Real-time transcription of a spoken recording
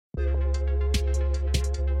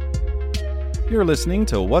You're listening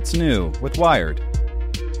to What's New with Wired.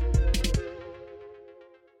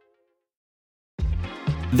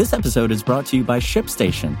 This episode is brought to you by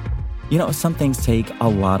ShipStation. You know, some things take a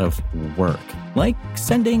lot of work, like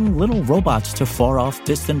sending little robots to far-off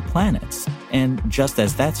distant planets. And just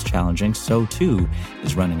as that's challenging, so too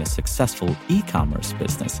is running a successful e-commerce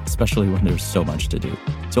business, especially when there's so much to do.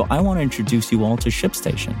 So I want to introduce you all to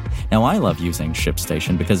ShipStation. Now, I love using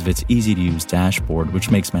ShipStation because of its easy-to-use dashboard,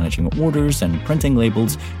 which makes managing orders and printing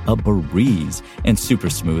labels a breeze and super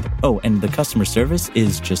smooth. Oh, and the customer service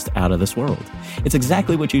is just out of this world. It's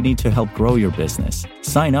exactly what you need to help grow your business.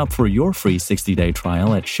 Sign up for your free 60-day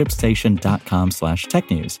trial at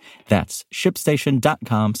shipstation.com/technews. That's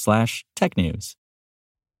shipstation.com/technews.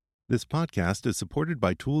 This podcast is supported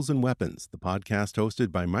by Tools and Weapons, the podcast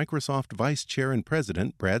hosted by Microsoft Vice Chair and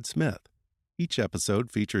President Brad Smith. Each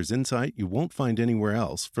episode features insight you won't find anywhere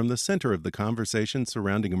else from the center of the conversation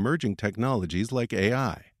surrounding emerging technologies like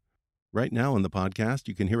AI. Right now on the podcast,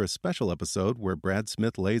 you can hear a special episode where Brad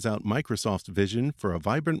Smith lays out Microsoft's vision for a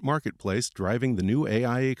vibrant marketplace driving the new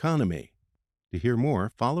AI economy. To hear more,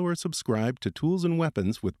 follow or subscribe to Tools and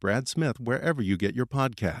Weapons with Brad Smith wherever you get your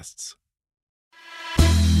podcasts.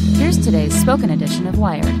 Here's today's spoken edition of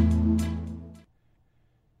Wired.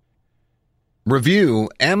 Review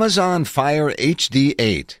Amazon Fire HD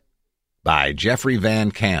 8 by Jeffrey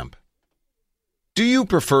Van Camp. Do you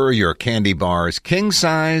prefer your candy bars king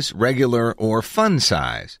size, regular, or fun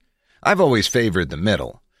size? I've always favored the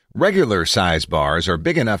middle. Regular size bars are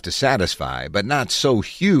big enough to satisfy, but not so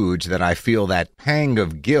huge that I feel that pang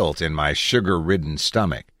of guilt in my sugar-ridden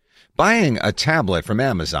stomach. Buying a tablet from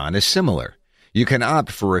Amazon is similar. You can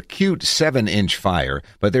opt for a cute 7-inch Fire,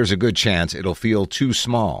 but there's a good chance it'll feel too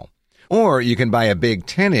small. Or you can buy a big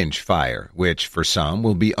 10-inch Fire, which for some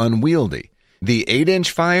will be unwieldy. The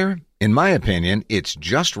 8-inch Fire? In my opinion, it's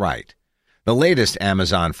just right. The latest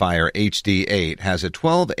Amazon Fire HD 8 has a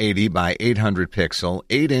 1280 by 800 pixel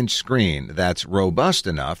 8-inch screen that's robust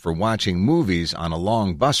enough for watching movies on a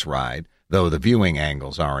long bus ride, though the viewing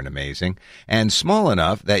angles aren't amazing, and small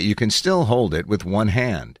enough that you can still hold it with one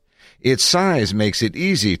hand. Its size makes it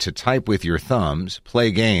easy to type with your thumbs, play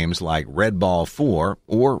games like Red Ball 4,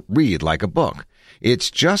 or read like a book. It's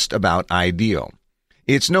just about ideal.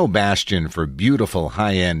 It's no bastion for beautiful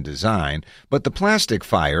high-end design, but the plastic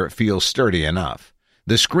Fire feels sturdy enough.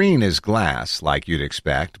 The screen is glass, like you'd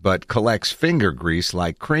expect, but collects finger grease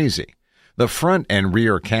like crazy. The front and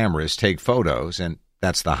rear cameras take photos, and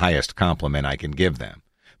that's the highest compliment I can give them.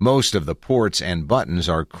 Most of the ports and buttons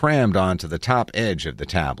are crammed onto the top edge of the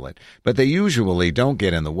tablet, but they usually don't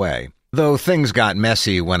get in the way, though things got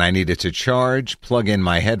messy when I needed to charge, plug in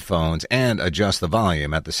my headphones, and adjust the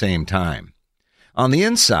volume at the same time. On the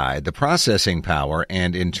inside, the processing power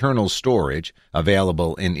and internal storage,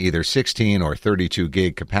 available in either 16 or 32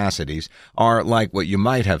 gig capacities, are like what you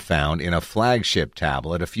might have found in a flagship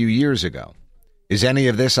tablet a few years ago. Is any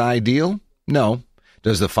of this ideal? No.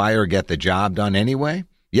 Does the Fire get the job done anyway?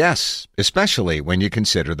 Yes, especially when you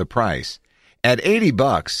consider the price. At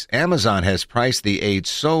 $80, Amazon has priced the 8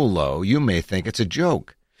 so low you may think it's a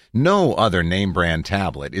joke. No other name-brand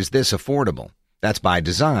tablet is this affordable. That's by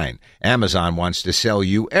design. Amazon wants to sell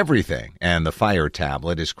you everything, and the Fire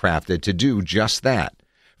tablet is crafted to do just that.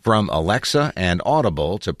 From Alexa and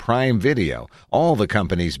Audible to Prime Video, all the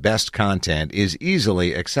company's best content is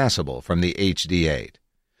easily accessible from the HD 8.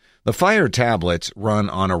 The Fire tablets run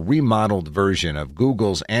on a remodeled version of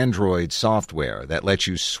Google's Android software that lets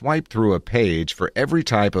you swipe through a page for every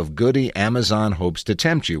type of goodie Amazon hopes to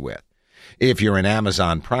tempt you with. If you're an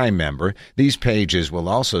Amazon Prime member, these pages will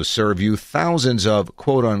also serve you thousands of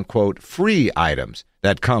quote-unquote free items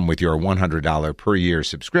that come with your $100 per year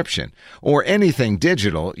subscription, or anything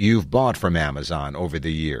digital you've bought from Amazon over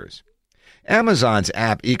the years. Amazon's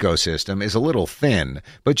app ecosystem is a little thin,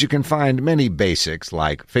 but you can find many basics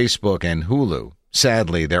like Facebook and Hulu.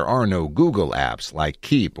 Sadly, there are no Google apps like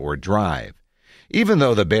Keep or Drive. Even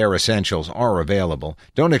though the bare essentials are available,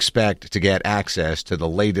 don't expect to get access to the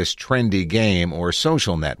latest trendy game or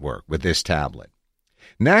social network with this tablet.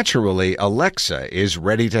 Naturally, Alexa is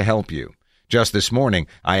ready to help you. Just this morning,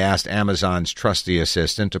 I asked Amazon's trusty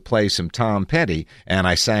assistant to play some Tom Petty, and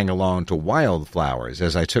I sang along to Wildflowers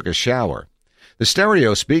as I took a shower. The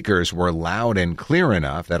stereo speakers were loud and clear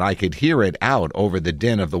enough that I could hear it out over the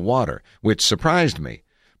din of the water, which surprised me.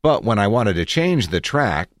 But when I wanted to change the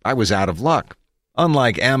track, I was out of luck.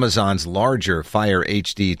 Unlike Amazon's larger Fire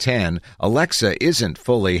HD 10, Alexa isn't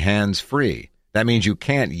fully hands-free. That means you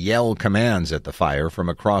can't yell commands at the Fire from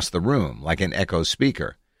across the room like an Echo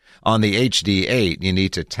speaker. On the HD 8, you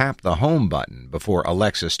need to tap the home button before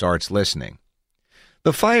Alexa starts listening.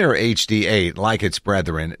 The Fire HD8, like its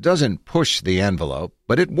brethren, doesn't push the envelope,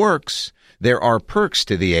 but it works. There are perks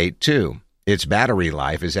to the 8, too. Its battery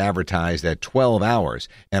life is advertised at 12 hours,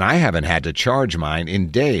 and I haven't had to charge mine in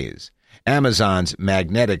days. Amazon's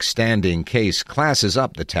magnetic standing case classes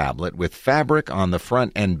up the tablet with fabric on the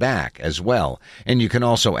front and back as well, and you can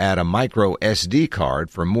also add a micro SD card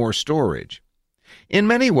for more storage. In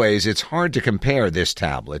many ways, it's hard to compare this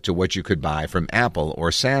tablet to what you could buy from Apple or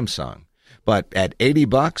Samsung. But at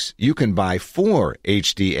 $80, you can buy 4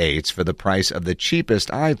 HD8s for the price of the cheapest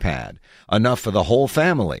iPad, enough for the whole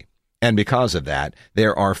family. And because of that,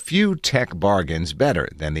 there are few tech bargains better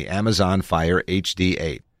than the Amazon Fire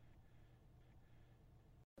HD8.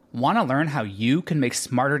 Want to learn how you can make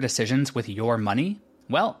smarter decisions with your money?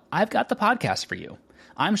 Well, I've got the podcast for you.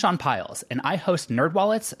 I'm Sean Piles, and I host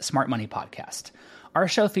NerdWallet's Smart Money Podcast. Our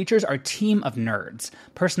show features our team of nerds,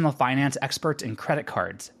 personal finance experts in credit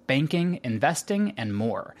cards, banking, investing, and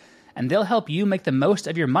more. And they'll help you make the most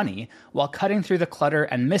of your money while cutting through the clutter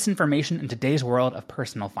and misinformation in today's world of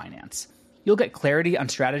personal finance. You'll get clarity on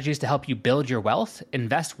strategies to help you build your wealth,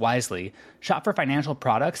 invest wisely, shop for financial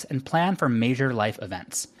products, and plan for major life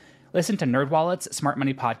events. Listen to NerdWallet's Smart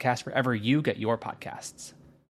Money Podcast wherever you get your podcasts.